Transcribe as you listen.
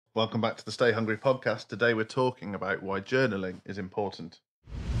Welcome back to the Stay Hungry podcast. Today we're talking about why journaling is important.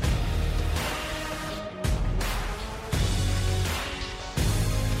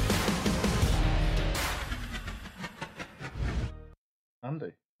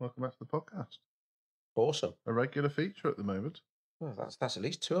 Andy, welcome back to the podcast. Awesome. A regular feature at the moment. Well, that's at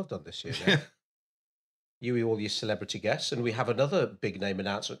least two I've done this year now. Yeah. You with all your celebrity guests, and we have another big name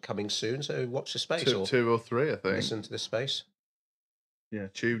announcement coming soon. So watch the space or Two or three, I think. listen to the space. Yeah,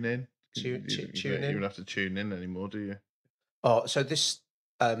 tune in. Tune You in. don't even have to tune in anymore, do you? Oh, so this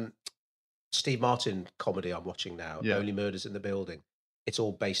Steve Martin comedy I'm watching now, Yeah. Only Murders in the Building. It's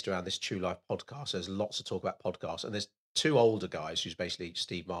all based around this True Life podcast. There's lots of talk about podcasts, and there's two older guys who's basically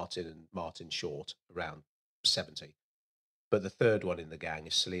Steve Martin and Martin Short, around 70. But the third one in the gang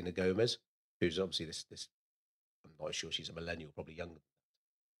is Selena Gomez, who's obviously this. I'm not sure she's a millennial, probably younger.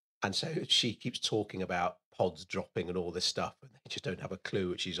 And so she keeps talking about pods dropping and all this stuff, and they just don't have a clue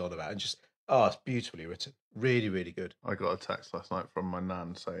what she's on about. And just, oh, it's beautifully written. Really, really good. I got a text last night from my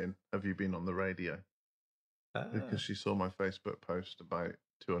nan saying, "Have you been on the radio?" Because she saw my Facebook post about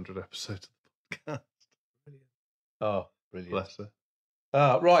 200 episodes of the podcast. Brilliant. Oh, brilliant. Bless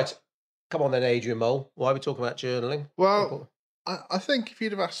her. Right. Come on then, Adrian Mole. Why are we talking about journaling? Well, I think if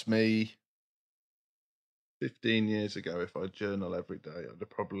you'd have asked me 15 years ago if I journal every day, I'd have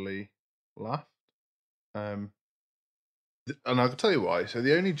probably laughed. And I'll tell you why. So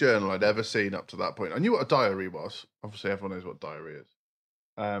the only journal I'd ever seen up to that point, I knew what a diary was. Obviously, everyone knows what a diary is.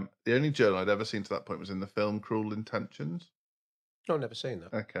 The only journal I'd ever seen to that point was in the film Cruel Intentions. No, I've never seen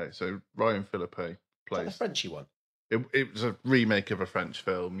that. Okay, so Ryan Philippe Is that plays. the Frenchy one? It was a remake of a French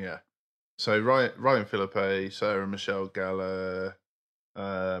film, yeah. So Ryan Philippe, Sarah Michelle Gellar,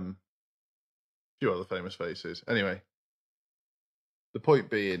 a few other famous faces. Anyway, the point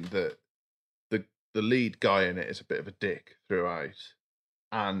being that the lead guy in it is a bit of a dick throughout,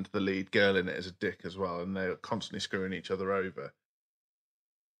 and the lead girl in it is a dick as well, and they're constantly screwing each other over.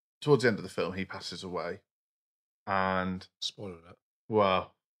 Towards the end of the film, he passes away, and Spoiler alert.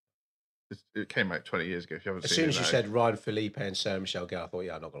 well, it came out 20 years ago. If you haven't As seen soon it as you now. said Ryan Philippe and Sarah Michelle Gellar, I thought,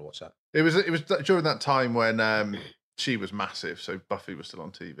 yeah, I'm not going to watch that. It was during that time when she was massive, so Buffy was still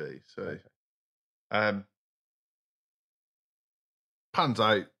on TV. So, pans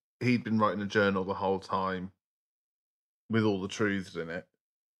out, he'd been writing a journal the whole time with all the truths in it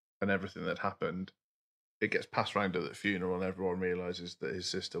and everything that happened. It gets passed around at the funeral, and everyone realizes that his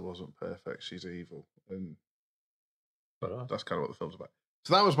sister wasn't perfect; she's evil, and that's kind of what the film's about.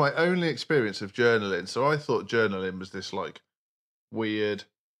 So that was my only experience of journaling. So I thought journaling was this like weird,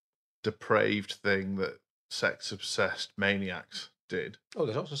 depraved thing that sex-obsessed maniacs did. Oh,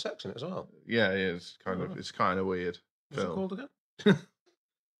 there's lots of sex in it as well. Yeah, it's kind of weird. What's it called again?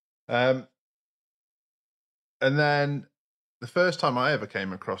 And then the first time I ever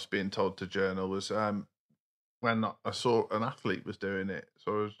came across being told to journal was when I saw an athlete was doing it.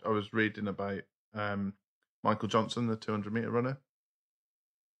 So I was reading about Michael Johnson, the 200-meter runner.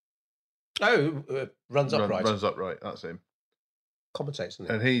 Oh, runs upright. Runs upright. That's him. Commentates, isn't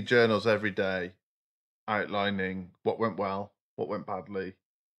it? And he journals every day, outlining what went well, what went badly,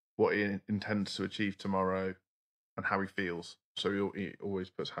 what he intends to achieve tomorrow, and how he feels. So he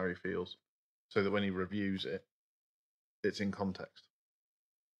always puts how he feels, so that when he reviews it, it's in context.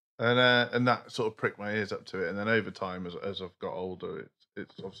 And that sort of pricked my ears up to it. And then over time, as I've got older,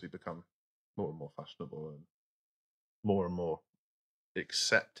 it's obviously become more and more fashionable and more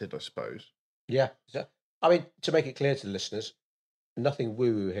accepted, I suppose. Yeah. I mean, to make it clear to the listeners, nothing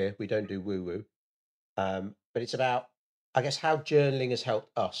woo-woo here. We don't do woo-woo. But it's about, I guess, how journaling has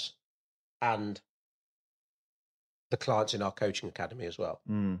helped us and the clients in our coaching academy as well.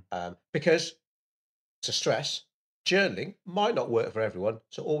 Because, to stress, journaling might not work for everyone.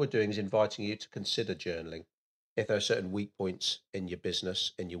 So all we're doing is inviting you to consider journaling if there are certain weak points in your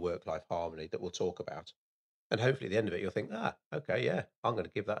business, in your work-life harmony that we'll talk about. And hopefully at the end of it, you'll think, okay, yeah, I'm going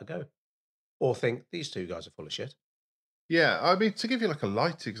to give that a go. Or think, these two guys are full of shit. Yeah, I mean, to give you like a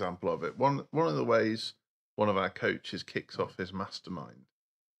light example of it, one of the ways one of our coaches kicks off his mastermind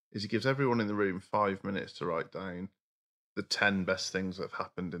is he gives everyone in the room 5 minutes to write down the 10 best things that have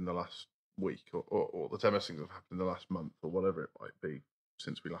happened in the last week, or the 10 best things that have happened in the last month, or whatever it might be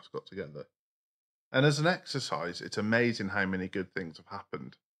since we last got together. And as an exercise, it's amazing how many good things have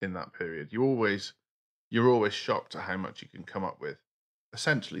happened in that period. You're always shocked at how much you can come up with.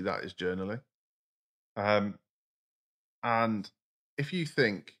 Essentially, that is journaling. And if you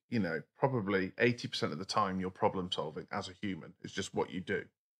think, probably 80% of the time you're problem solving as a human is just what you do,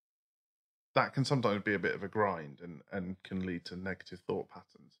 that can sometimes be a bit of a grind and can lead to negative thought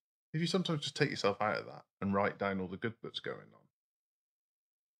patterns. If you sometimes just take yourself out of that and write down all the good that's going on,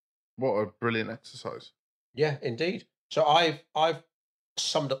 What a brilliant exercise. Yeah, indeed. So I've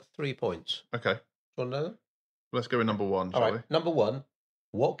summed up 3 points. Okay, Do you want to know them? let's go with number one, All shall right. we? Number one,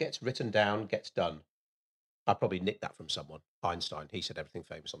 what gets written down gets done. I probably nicked that from someone. Einstein. He said everything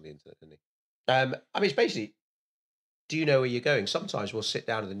famous on the internet, didn't he? I mean, it's basically, do you know where you're going? Sometimes we'll sit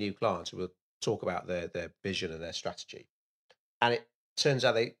down with a new client and we'll talk about their vision and their strategy, and it turns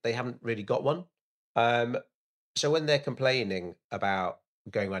out they haven't really got one. Um, so when they're complaining about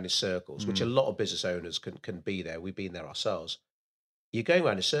going around in circles, which a Mm, lot of business owners can be there, we've been there ourselves. You're going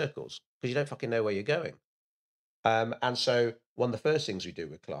around in circles because you don't fucking know where you're going. And so one of the first things we do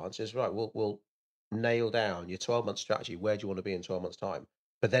with clients is right. We'll nail down your 12-month strategy. Where do you want to be in 12 months' time?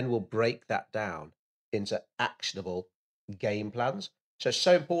 But then we'll break that down into actionable game plans. So it's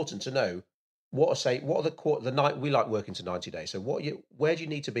so important to know what are the night we like working to 90 days. So where do you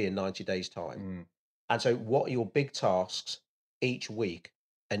need to be in 90 days time? mm. And so what are your big tasks each week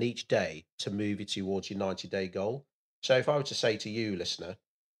and each day to move you towards your 90-day goal? So if I were to say to you, listener,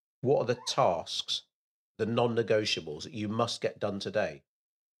 what are the tasks, the non-negotiables that you must get done today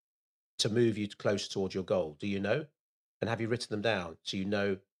to move you closer towards your goal? Do you know? And have you written them down so you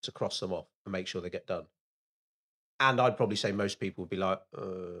know to cross them off and make sure they get done? And I'd probably say most people would be like,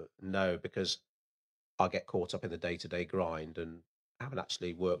 no, because I get caught up in the day-to-day grind and haven't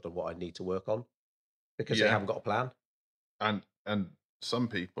actually worked on what I need to work on because they Yeah, haven't got a plan. and some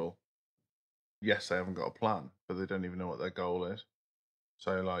people, yes, they haven't got a plan, but they don't even know what their goal is.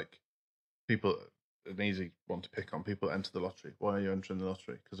 So, like, people, an easy one to pick on, people enter the lottery. Why are you entering the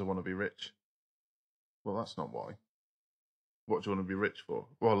lottery? Because I want to be rich. Well, that's not why. What do you want to be rich for?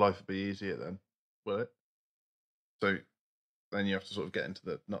 Well, life would be easier then, will it? So then you have to sort of get into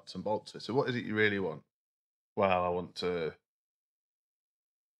the nuts and bolts of it. So what is it you really want? Well, I want to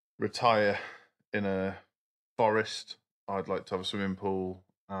retire in a forest. I'd like to have a swimming pool,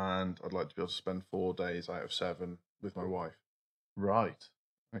 and I'd like to be able to spend 4 days out of 7 with my wife. Right.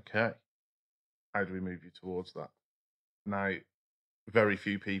 Okay. How do we move you towards that? Now, very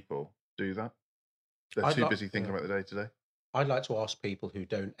few people do that. They're I'd too like, busy thinking about the day to day. I'd like to ask people who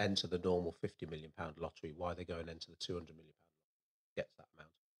don't enter the normal £50 million lottery why they go and enter the £200 million gets that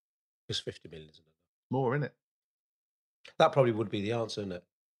amount because 50 million isn't enough. More in it. That probably would be the answer, isn't it?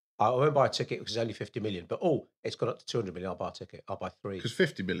 I won't buy a ticket because it's only 50 million, but oh, it's gone up to 200 million. I'll buy a ticket. I'll buy three. Because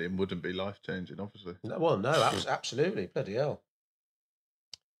 50 million wouldn't be life changing, obviously. No, well, no, absolutely. Bloody hell.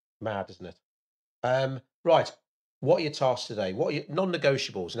 Mad, isn't it? Right. What are your tasks today? What are your non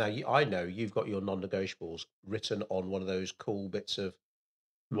negotiables? Now, I know you've got your non negotiables written on one of those cool bits of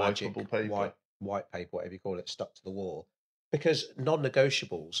magic Wipeable paper. white paper, whatever you call it, stuck to the wall. Because non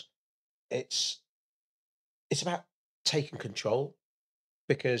negotiables, it's it's about taking control.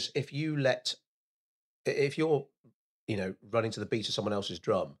 Because if you're running to the beat of someone else's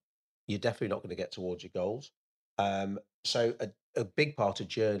drum, you're definitely not going to get towards your goals. So a big part of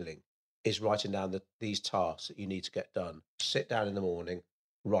journaling is writing down these tasks that you need to get done. Sit down in the morning,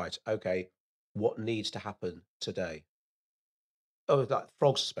 right? Okay, what needs to happen today? Oh, that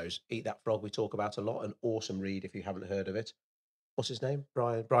frogs, I suppose. Eat that frog. We talk about a lot. An awesome read if you haven't heard of it. What's his name?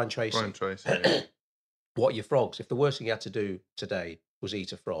 Brian Brian Tracy. Tracy, yeah. What are your frogs? If the worst thing you had to do today was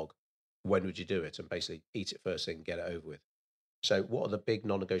eat a frog, when would you do it? And basically eat it first thing, get it over with. So, what are the big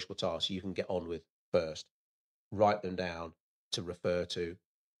non negotiable tasks you can get on with first? Write them down to refer to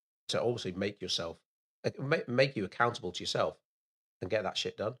obviously make yourself, make you accountable to yourself and get that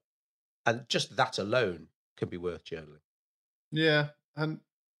shit done. And just that alone can be worth journaling. Yeah. And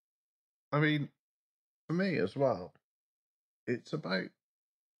I mean, for me as well, it's about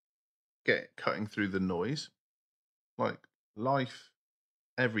cutting through the noise. Like, life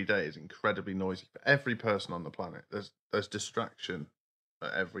every day is incredibly noisy for every person on the planet. There's distraction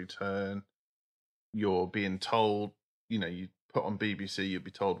at every turn. You're being told, you put on BBC, you'll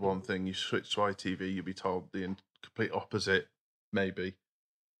be told one thing. You switch to ITV, you'll be told the complete opposite, maybe.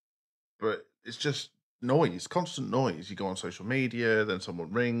 But it's just noise, constant noise. You go on social media, then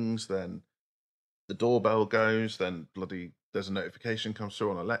someone rings, then the doorbell goes, then bloody there's a notification comes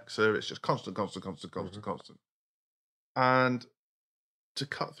through on Alexa. It's just constant, constant, constant, Hmm. constant, constant. And to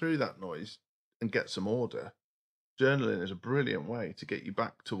cut through that noise and get some order, journaling is a brilliant way to get you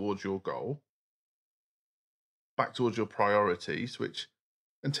back towards your goal, back towards your priorities, which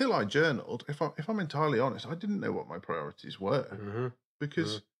until I journaled, if I'm entirely honest, I didn't know what my priorities were Hmm.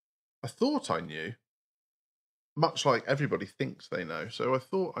 because I thought I knew, much like everybody thinks they know. So I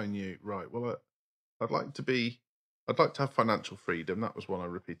thought I knew, right, well, I'd like to be, I'd like to have financial freedom. That was one I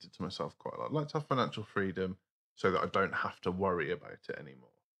repeated to myself quite a lot. I'd like to have financial freedom so that I don't have to worry about it anymore.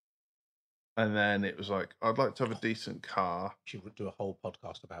 And then it was like, I'd like to have a decent car. Should do a whole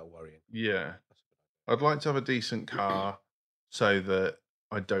podcast about worrying. Yeah. That's I'd like to have a decent a good idea. car so that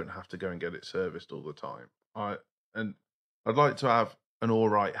I don't have to go and get it serviced all the time. And I'd like to have an all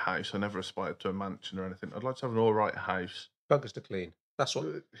right house. I never aspired to a mansion or anything. I'd like to have an all right house, Buggers to clean. That's what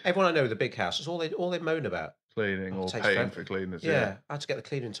uh, everyone I know with the big house, is all they moan about. cleaning Oh, it or takes paying for forever. cleaners. Yeah, Yeah, I had to get the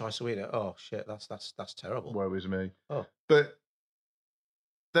cleaning twice a week. Oh shit, that's terrible. woe is me. Oh, But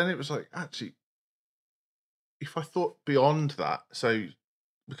then it was like, actually, if I thought beyond that, so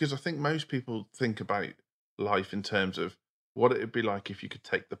because I think most people think about life in terms of what it would be like if you could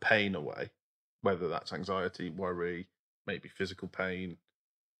take the pain away, whether that's anxiety, worry, maybe physical pain.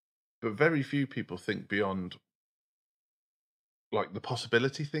 But very few people think beyond like the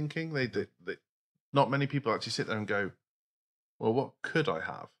possibility thinking. Not many people actually sit there and go, well, what could I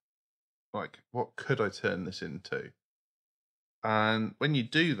have? Like, what could I turn this into? And when you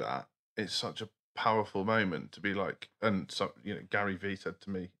do that, it's such a powerful moment to be like, and so, Gary Vee said to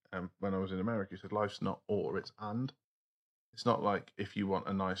me when I was in America, he said, life's not or, it's and. It's not like if you want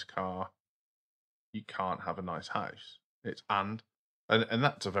a nice car, you can't have a nice house. It's and. And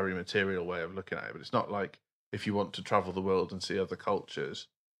that's a very material way of looking at it. But it's not like if you want to travel the world and see other cultures,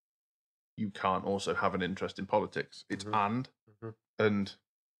 you can't also have an interest in politics. It's hmm and. hmm And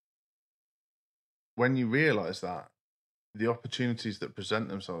when you realize that, the opportunities that present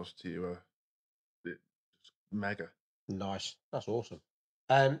themselves to you are just mega. nice. That's awesome.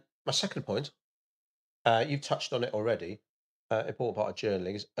 My second point, you've touched on it already. Important part of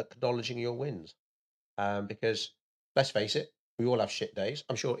journaling is acknowledging your wins. Because let's face it, we all have shit days.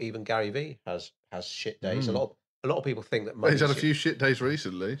 I'm sure even Gary Vee has shit days. Mm. A lot of people think that Well, he's had money's a few shit days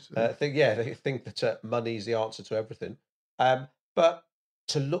recently. So. they think that money's the answer to everything. But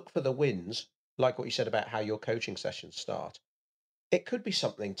to look for the wins, like what you said about how your coaching sessions start, it could be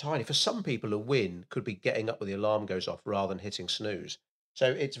something tiny. For some people, a win could be getting up when the alarm goes off rather than hitting snooze.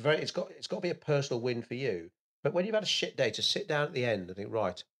 So it's got to be a personal win for you. But when you've had a shit day, to sit down at the end and think,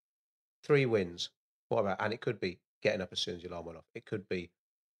 right, 3 wins. What about, and it could be getting up as soon as your alarm went off. It could be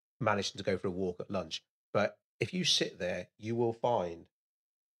managing to go for a walk at lunch. But if you sit there, you will find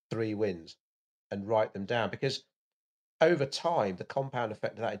 3 wins and write them down, because over time, the compound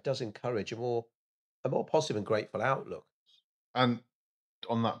effect of that, it does encourage a more positive and grateful outlook. And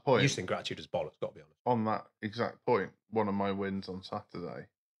on that I used point, to think gratitude is bollocks, got to be honest. on that exact point, one of my wins on Saturday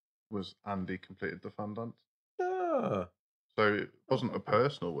was Andy completed the fun dance. Ah, So it oh, wasn't a well done.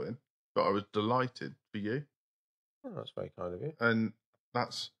 personal win, but I was delighted for you. Oh, that's very kind of you. And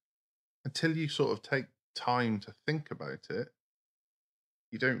that's until you sort of take time to think about it,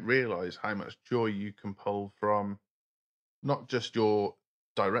 you don't realize how much joy you can pull from not just your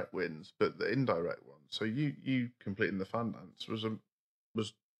direct wins, but the indirect ones. So you completing the fan dance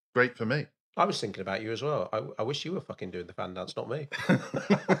was great for me. I was thinking about you as well. I wish you were fucking doing the fan dance, not me.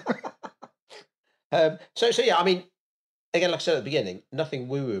 So yeah, I mean, again, like I said at the beginning, nothing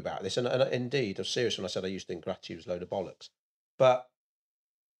woo woo about this, and indeed, I was serious when I said I used to think gratitude was a load of bollocks. But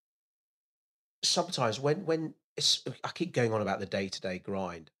sometimes when I keep going on about the day to day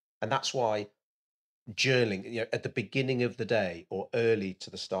grind, and that's why journaling, at the beginning of the day or early to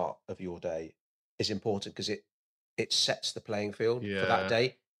the start of your day is important, because it sets the playing field for that Yeah.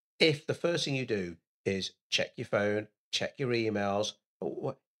 day. If the first thing you do is check your phone, check your emails,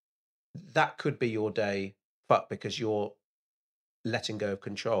 that could be your day fuck, because you're letting go of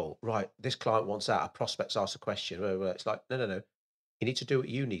control. Right, this client wants that. A prospect's asked a question. Blah, blah, blah. It's like, no, no, no. You need to do what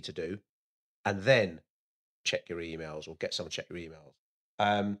you need to do, and then check your emails or get someone to check your emails.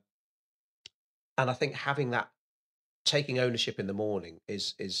 Um, and I think having that, taking ownership in the morning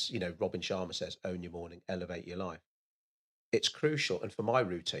is Robin Sharma says, own your morning, elevate your life. It's crucial. And for my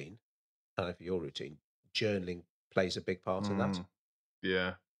routine, and for your routine, journaling plays a big part in that. Mm,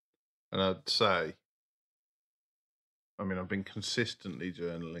 yeah. And I'd say, I mean, I've been consistently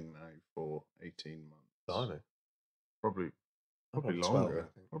journaling now for 18 I months. know. Probably I'm probably probably 12 now, longer.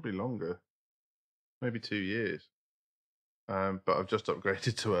 I think. Probably longer. Maybe 2 years. But I've just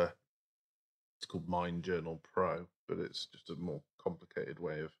upgraded to it's called Mind Journal Pro, but it's just a more complicated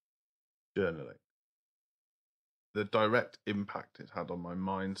way of journaling. The direct impact it's had on my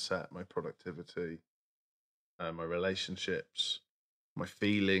mindset, my productivity, my relationships, my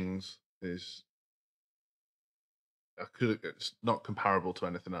feelings is it's not comparable to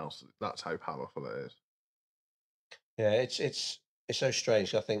anything else. That's how powerful it is. Yeah, it's so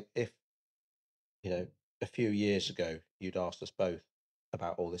strange. I think if you know a few years ago you'd asked us both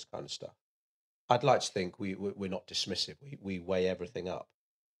about all this kind of stuff, I'd like to think we're not dismissive. We weigh everything up,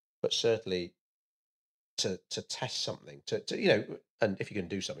 but certainly to test something, to and if you're going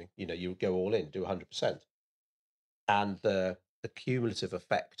to do something, you go all in, do 100%. And the cumulative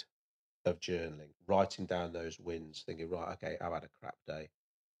effect of journaling, writing down those wins, thinking, right, okay, I've had a crap day,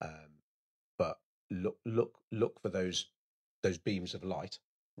 um, but look for those beams of light,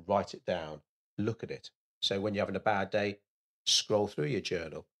 write it down, look at it. So when you're having a bad day, scroll through your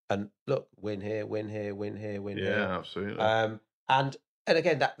journal and look, win here, win here, win here, win here. Yeah, absolutely. Um, and and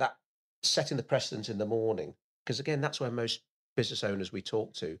again, that setting the precedent in the morning, because again, that's where most business owners we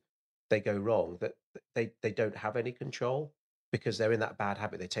talk to, they go wrong. That they don't have any control because they're in that bad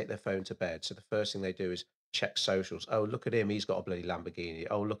habit. They take their phone to bed, so the first thing they do is check socials. Oh, look at him, he's got a bloody Lamborghini.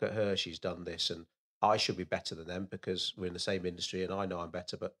 Oh, look at her, she's done this, and I should be better than them because we're in the same industry and I know I'm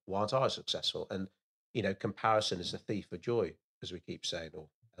better, but why aren't I successful? And comparison is the thief of joy, as we keep saying, or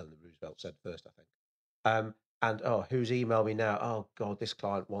Eleanor Roosevelt said first, I think. And oh, who's emailed me now? Oh God, this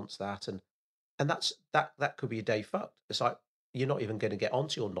client wants that, and that could be a day fucked. It's like you're not even going to get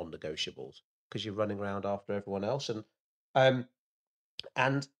onto your non-negotiables because you're running around after everyone else. Um,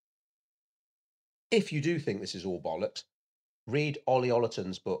 and if you do think this is all bollocks, read Ollie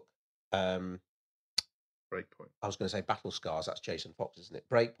Ollerton's book. Um, Breakpoint. I was going to say Battle Scars. That's Jason Fox, isn't it?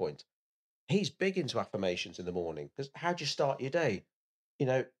 Breakpoint. He's big into affirmations in the morning because how do you start your day? You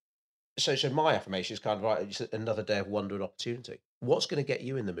know, so my affirmation is kind of like it's another day of wonder and opportunity. What's going to get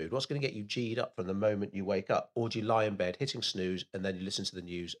you in the mood? What's going to get you G'd up from the moment you wake up? Or do you lie in bed hitting snooze and then you listen to the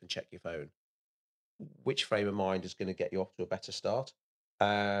news and check your phone? Which frame of mind is going to get you off to a better start?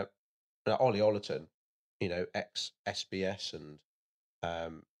 Uh, Now, Ollie Ollerton, ex SBS and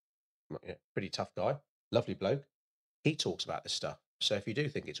um, pretty tough guy, lovely bloke. He talks about this stuff. So if you do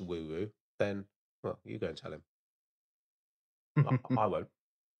think it's woo woo, then well, you go and tell him. I won't.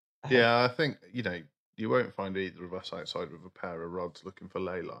 Um, Yeah, I think you won't find either of us outside with a pair of rods looking for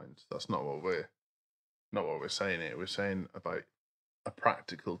ley lines. That's not what we're saying here. We're saying about a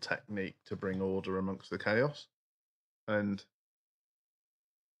practical technique to bring order amongst the chaos, and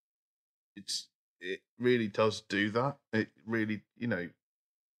it really does do that. It really,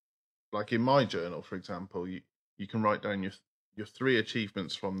 like in my journal, for example, you can write down your three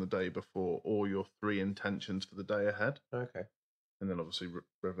achievements from the day before or your three intentions for the day ahead, okay. and then obviously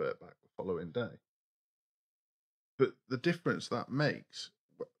revert back the following day. But the difference that makes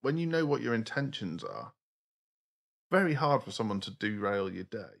when you know what your intentions are, very hard for someone to derail your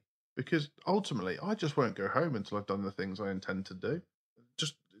day because ultimately I just won't go home until I've done the things I intend to do.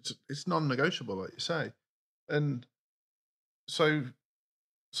 Just it's non-negotiable, like you say. And so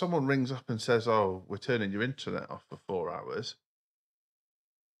someone rings up and says, "Oh, we're turning your internet off for 4 hours,"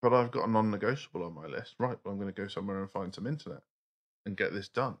 but I've got a non-negotiable on my list. Right, well, I'm going to go somewhere and find some internet and get this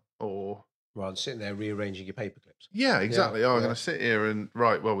done. Or Rather than sitting there rearranging your paper clips. yeah, Yeah, exactly. Oh, I'm yeah. going to sit here and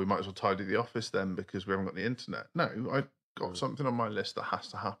right. Well, we might as well tidy the office then because we haven't got the internet. No, I've got Mm. something on my list that has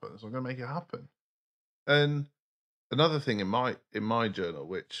to happen, so I'm going to make it happen. And another thing in my journal,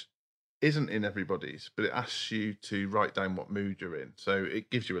 which isn't in everybody's, but it asks you to write down what mood you're in. So it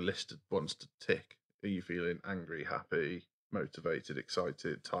gives you a list of ones to tick. Are you feeling angry, happy, motivated,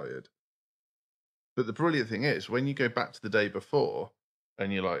 excited, tired? But the brilliant thing is when you go back to the day before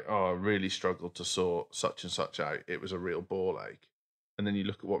and you're like, oh, I really struggled to sort such and such out. It was a real ball ache. And then you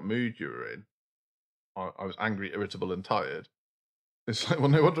look at what mood you were in. I was angry, irritable, and tired. It's like, well,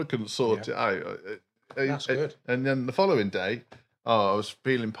 no wonder I couldn't Yeah, sort it out. that's good. And then the following day, oh, I was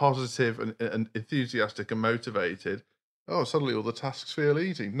feeling positive and enthusiastic and motivated. Oh, suddenly all the tasks feel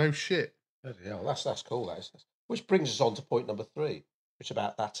easy. No shit. Bloody hell, that's cool. That is. Which brings us on to point number 3, which is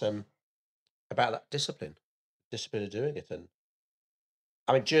about that discipline of doing it. And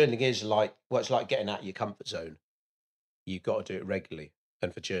I mean, journaling is like it's like getting out of your comfort zone. You've got to do it regularly,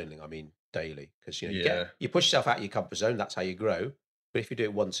 and for journaling, I mean daily, because Yeah. you push yourself out of your comfort zone. That's how you grow. But if you do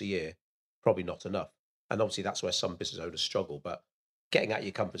it once a year, probably not enough. And obviously, that's where some business owners struggle. But getting out of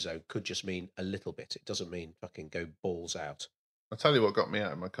your comfort zone could just mean a little bit. It doesn't mean fucking go balls out. I'll tell you what got me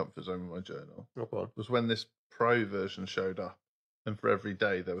out of my comfort zone with my journal Oh, go on. was when this pro version showed up, and for every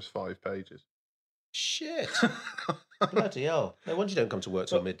day there was 5 pages. Shit. Bloody hell. No wonder you don't come to work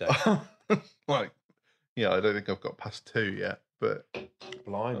till midday. Like, yeah, I don't think I've got past 2 yet, but I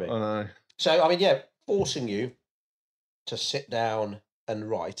Blimey. know. So, I mean, yeah, forcing you to sit down and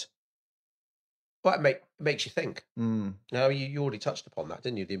write, well, makes you think. Mm. Now, you already touched upon that,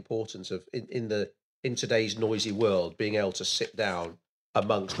 didn't you? The importance of in today's noisy world, being able to sit down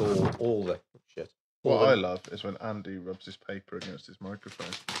amongst all the shit, all What I the love is when Andy rubs his paper against his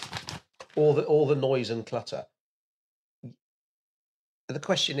microphone. all the noise and clutter. The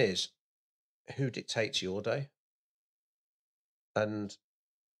question is, who dictates your day? And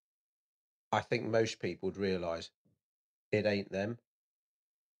I think most people would realise it ain't them.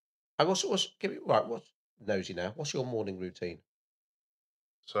 And what's give me right, what's nosy now, what's your morning routine?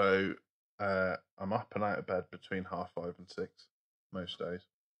 So I'm up and out of bed between 5:30 and 6 most days.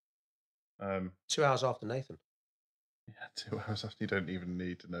 2 hours after Nathan. Yeah, 2 hours after. You don't even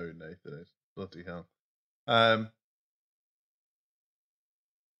need to know who Nathan is. Bloody hell. Um,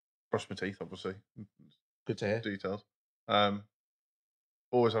 Brush my teeth, obviously. Good to hear. Details. Um,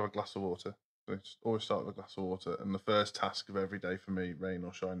 Always have a glass of water. So just always start with a glass of water. And the first task of every day for me, rain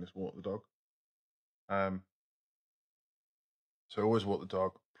or shine, is walk the dog. Um, so always walk the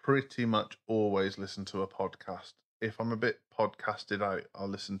dog. Pretty much always listen to a podcast. If I'm a bit podcasted out, I'll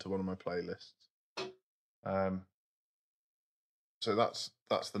listen to one of my playlists. Um, so that's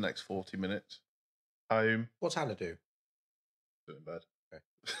the next 40 minutes. Home, What's Hannah do? sit in bed. Okay.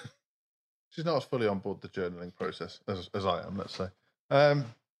 She's not as fully on board the journaling process as I am, let's say. Um,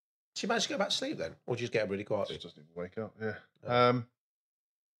 She managed to go back to sleep then? Or just get up really she quietly? doesn't even wake up. Yeah. Oh,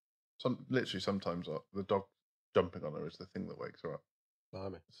 Sometimes the dog jumping on her is the thing that wakes her up.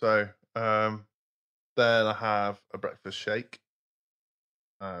 blimey. So then I have a breakfast shake,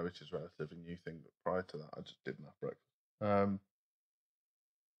 which is a relatively new thing. But prior to that, I just didn't have breakfast.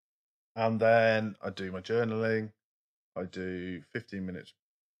 And then I do my journaling. I do 15 minutes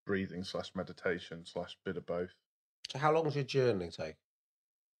breathing / meditation / bit of both. So how long does your journaling take?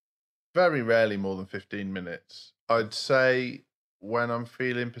 Very rarely more than 15 minutes. I'd say when I'm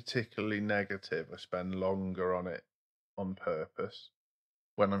feeling particularly negative, I spend longer on it on purpose.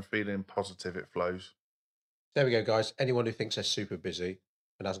 When I'm feeling positive, it flows. There we go, guys. Anyone who thinks they're super busy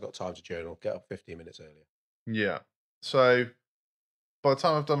and hasn't got time to journal, get up 15 minutes earlier. Yeah. So by the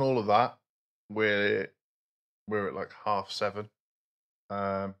time I've done all of that, we're we're at like 7:30.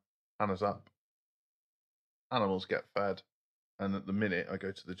 Hannah's up. Animals get fed, and at the minute I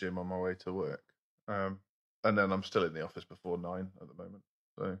go to the gym on my way to work. And then I'm still in the office before 9 at the moment.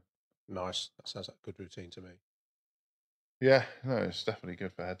 So Nice. That sounds like a good routine to me. yeah, no, it's definitely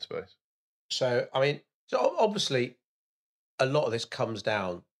good for headspace. So, I mean, obviously, a lot of this comes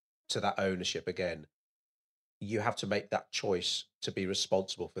down to that ownership again. You have to make that choice to be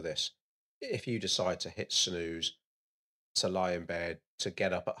responsible for this. If you decide to hit snooze, to lie in bed, to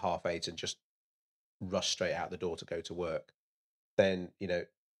get up at 8:30 and just rush straight out the door to go to work, then,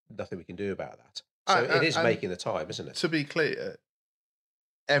 nothing we can do about that. So it is And making the time, isn't it? to be clear,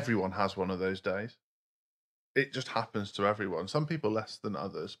 everyone has one of those days. It just happens to everyone. Some people less than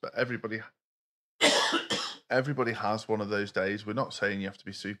others, but everybody has one of those days. We're not saying you have to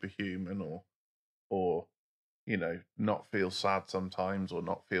be superhuman or not feel sad sometimes or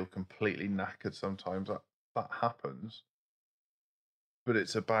not feel completely knackered sometimes. That happens, but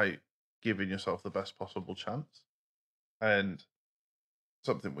it's about giving yourself the best possible chance. And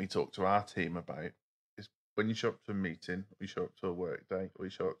something we talk to our team about is when you show up to a meeting, or you show up to a work day, or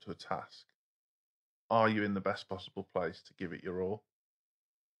you show up to a task, are you in the best possible place to give it your all?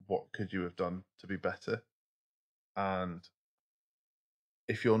 What could you have done to be better? And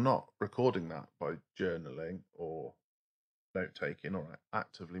if you're not recording that by journaling or note taking or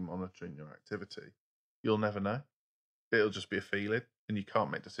actively monitoring your activity, you'll never know. It'll just be a feeling, and you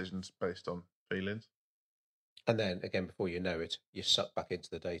can't make decisions based on feelings. And then again, before you know it, you're sucked back into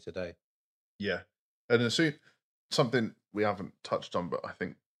the day to day. Yeah. And as soon something we haven't touched on, but I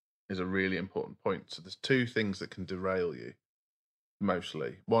think is a really important point. So there's two things that can derail you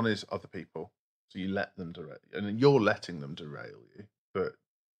mostly. One is other people. So you let them derail you, and you're letting them derail you,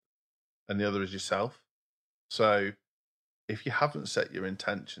 and the other is yourself. So if you haven't set your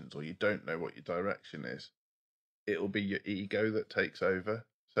intentions or you don't know what your direction is, it'll be your ego that takes over.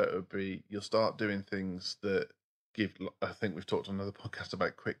 So it'll be you'll start doing things that give. I think we've talked on another podcast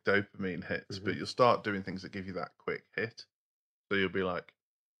about quick dopamine hits, but Mhm. you'll start doing things that give you that quick hit. So you'll be like,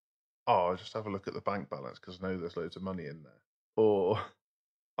 "Oh, I'll just have a look at the bank balance because I know there's loads of money in there," or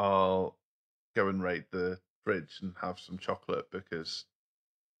I'll go and raid the fridge and have some chocolate because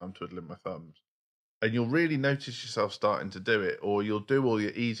I'm twiddling my thumbs. And you'll really notice yourself starting to do it, or you'll do all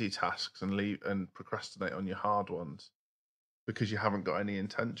your easy tasks and leave and procrastinate on your hard ones because you haven't got any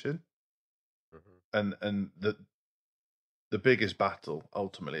intention. Mhm. And the biggest battle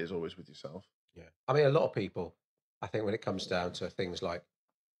ultimately is always with yourself. Yeah. I mean, a lot of people, I think when it comes down to things like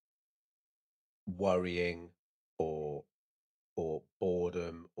worrying or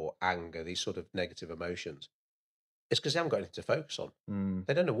boredom or anger, these sort of negative emotions, it's because they haven't got anything to focus on. Mm,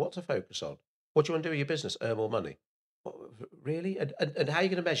 They don't know what to focus on. What do you want to do with your business? Earn more money. What, really? And how are you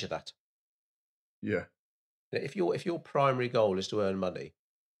going to measure that? yeah, If your primary goal is to earn money,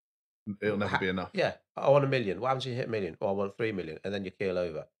 it'll never be enough. yeah, I want 1 million. What happens if you hit 1 million? Oh, I want 3 million, and then you keel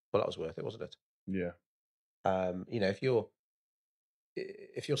over. well, that was worth it, wasn't it? Yeah.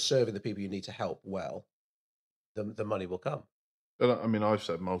 If you're serving the people you need to help well, the money will come. And I mean, I've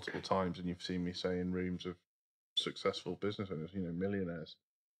said multiple times, and you've seen me say in rooms of successful business owners, millionaires,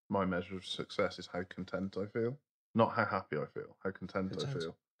 my measure of success is how content I feel, not how happy I feel, how content I Content.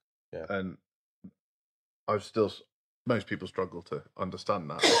 feel. Yeah. And I've still, most people struggle to understand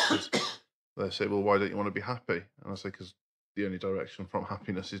that because they say, well, why don't you want to be happy? And I say, because the only direction from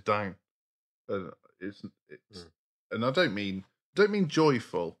happiness is down. And it's, Mm. and I don't mean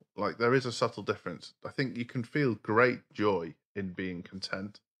joyful. Like there is a subtle difference. I think you can feel great joy in being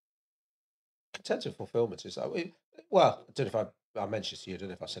content. Content and fulfillment is well, I don't know if I mentioned this to you. I don't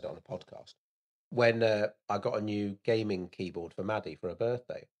know if I said it on a podcast. When I got a new gaming keyboard for Maddie for her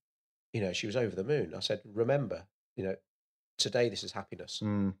birthday, she was over the moon. I said, "Remember, you know, today this is happiness.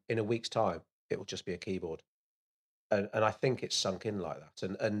 Mm, In a week's time, it will just be a keyboard." And I think it's sunk in like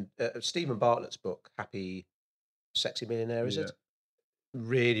that. And Stephen Bartlett's book, Happy Sexy Millionaire, is yeah, it?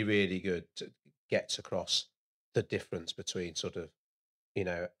 Really, really good. Gets across the difference between sort of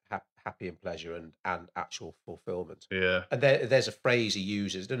happy and pleasure and actual fulfillment. yeah, And there's a phrase he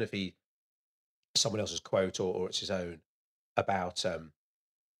uses. I don't know if he someone else's quote or it's his own about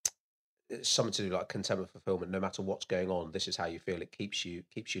it's something to do like contentment fulfillment. No matter what's going on, this is how you feel. It keeps you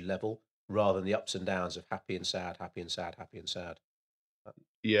level rather than the ups and downs of happy and sad, happy and sad, happy and sad. Um,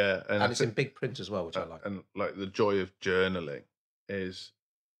 yeah. And I And it's in think, big print as well, which I like. and like the joy of journaling is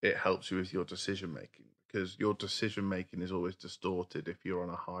it helps you with your decision making because your decision making is always distorted if you're on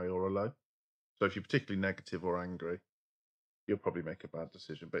a high or a low. So if you're particularly negative or angry, you'll probably make a bad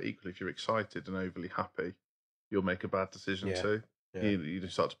decision. But equally, if you're excited and overly happy, you'll make a bad decision Yeah, too. yeah. You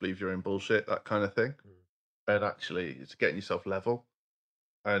just start to believe your own bullshit, that kind of thing. Mm. And actually, it's getting yourself level,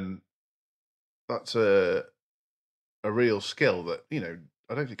 and that's a real skill that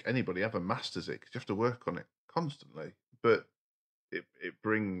I don't think anybody ever masters it because you have to work on it constantly. But it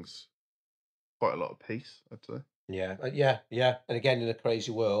brings quite a lot of peace, I'd say. Yeah, yeah, yeah. And again, in a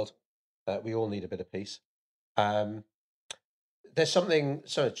crazy world, we all need a bit of peace. Um, there's something.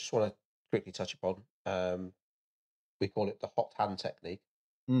 So I just want to quickly touch upon. We call it the hot hand technique.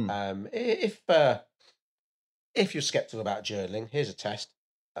 Mm. If you're skeptical about journaling, here's a test.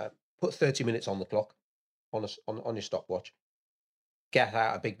 Put 30 minutes on the clock on your stopwatch. Get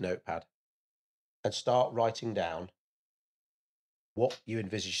out a big notepad and start writing down what you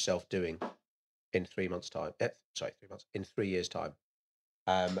envisage yourself doing in 3 months' time. Sorry, 3 months in 3 years' time.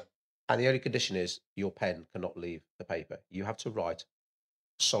 Um, and the only condition is your pen cannot leave the paper. You have to write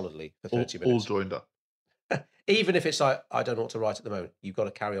solidly for All 30 all minutes. joined up. Even if it's like, I don't know what to write at the moment, you've got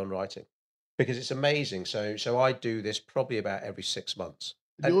to carry on writing because it's amazing. So I do this probably about every 6 months.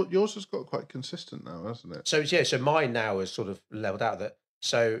 And Yours has got quite consistent now, hasn't it? so mine now is sort of leveled out that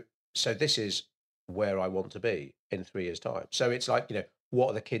so this is where I want to be in 3 years' time. So it's like,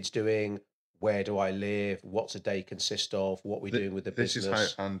 what are the kids doing? Where do I live? What's a day consist of? What are we doing with the This is how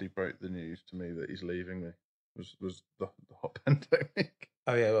business? Andy broke the news to me that he's leaving me. Was the hot pen technique?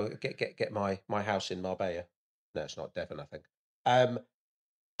 Oh yeah, well, get my house in Marbella. No, it's not Devon, I think. Um,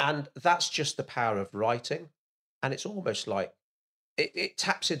 and that's just the power of writing, and it's almost like it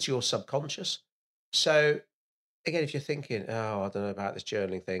taps into your subconscious. So again, if you're thinking, oh, I don't know about this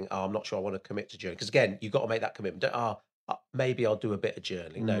journaling thing, oh, I'm not sure I want to commit to journaling, because again, you've got to make that commitment. Maybe I'll do a bit of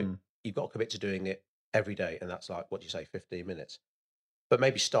journaling. No, Mm. you've got to commit to doing it every day, and that's like what do you say, 15 minutes. But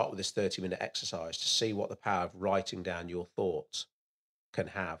maybe start with this 30-minute exercise to see what the power of writing down your thoughts can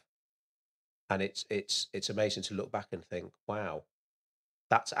have. And it's amazing to look back and think, wow,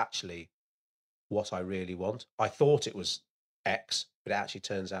 that's actually what I really want. I thought it was X, but it actually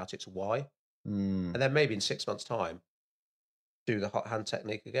turns out it's Y. Mm. And then maybe in 6 months' time, do the hot hand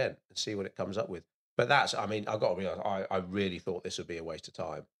technique again and see what it comes up with. But I mean, I've got to realize, I really thought this would be a waste of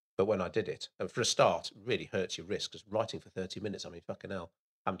time. But when I did it, and for a start, it really hurts your wrist because writing for 30 minutes, I mean, fucking hell,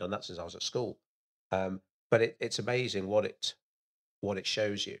 I haven't done that since I was at school. But it's amazing what it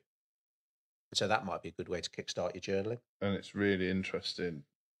shows you. So that might be a good way to kickstart your journaling. And it's really interesting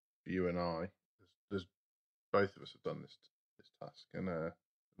for you and I. There's both of us have done this task, and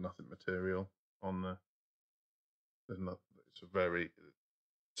nothing material on the. There's not. It's a very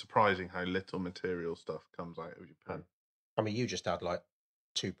surprising how little material stuff comes out of your pen. I mean, you just had like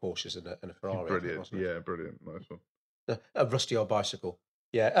two Porsches and a Ferrari, I think, Brilliant, wasn't it? yeah, brilliant, nice one. A rusty old bicycle.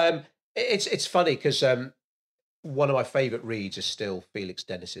 Yeah. It's funny because one of my favourite reads is still Felix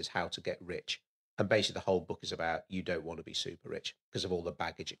Dennis's How to Get Rich. And basically, the whole book is about you don't want to be super rich because of all the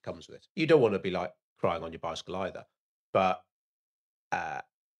baggage it comes with. You don't want to be like crying on your bicycle either. But uh,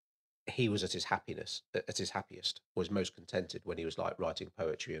 he was at his happiest, was most contented when he was like writing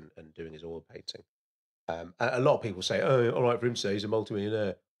poetry and doing his oil painting. A lot of people say, "Oh, all right for him to say he's a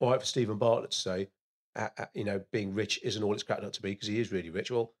multimillionaire. All right for Stephen Bartlett to say, being rich isn't all it's cracked up to be because he is really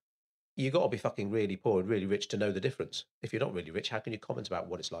rich." Well, you got to be fucking really poor and really rich to know the difference. If you're not really rich, how can you comment about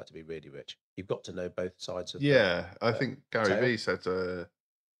what it's like to be really rich? You've got to know both sides of Yeah, I the think Gary tale. Vee said a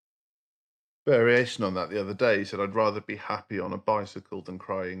variation on that the other day. He said, "I'd rather be happy on a bicycle than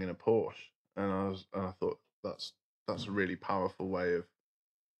crying in a Porsche," and I thought that's a really powerful way of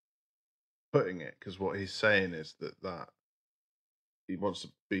putting it, because what he's saying is that he wants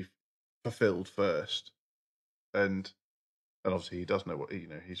to be fulfilled first, and obviously he does know what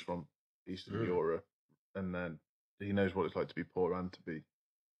he's from Eastern Mm. Europe, and then he knows what it's like to be poor and to be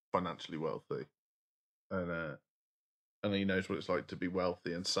financially wealthy, and he knows what it's like to be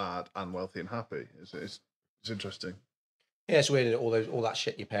wealthy and sad and wealthy and happy. It's interesting. Yeah, it's weird. All that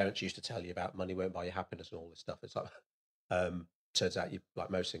shit your parents used to tell you about money won't buy you happiness and all this stuff. It's like, turns out like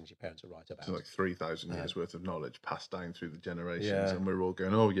most things your parents are right It's about. like 3,000 Um, years worth of knowledge passed down through the generations, yeah, and we're all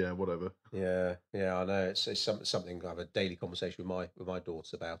going, "Oh yeah, whatever." yeah, I know. It's something I have a daily conversation with my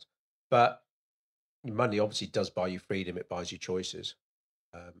daughters about. But money obviously does buy you freedom. It buys you choices,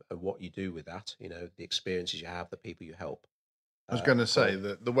 and what you do with that. The experiences you have, the people you help. I was going to Of course, say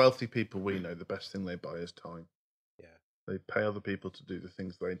that the wealthy people we know, the best thing they buy is time. yeah, They pay other people to do the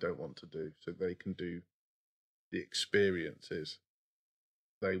things they don't want to do, so they can do the experiences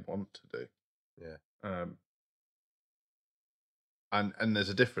they want to do. yeah, Um, and there's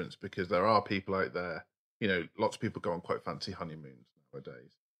a difference, because there are people out there, lots of people go on quite fancy honeymoons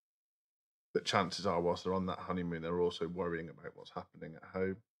nowadays. But chances are, whilst they're on that honeymoon, they're also worrying about what's happening at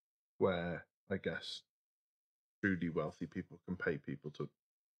home, where I guess truly wealthy people can pay people to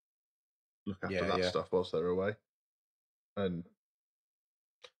look after that yeah. stuff whilst they're away. And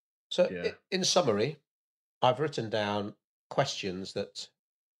So, yeah, in summary, I've written down questions that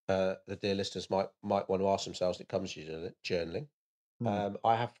the dear listeners might want to ask themselves when it comes to journaling. Hmm.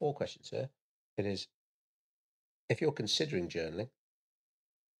 I have 4 questions here. It is, if you're considering journaling,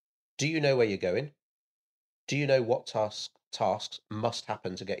 do you know where you're going? Do you know what tasks must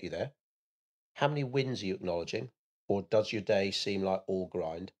happen to get you there? How many wins are you acknowledging? Or does your day seem like all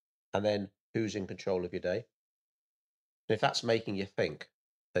grind? And then who's in control of your day? And if that's making you think,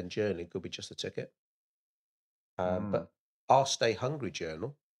 then journaling could be just the ticket. Hmm. But our Stay Hungry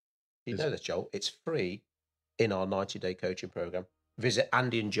journal, you Is know this, Joel, it's free in our 90-day coaching program. Visit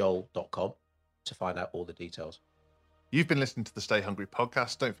andyandjoel.com to find out all the details. You've been listening to the Stay Hungry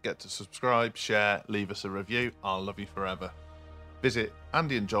podcast. Don't forget to subscribe, share, leave us a review. I'll love you forever. Visit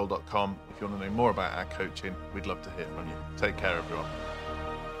andyandjoel.com if you want to know more about our coaching. We'd love to hear from you. Take care, everyone.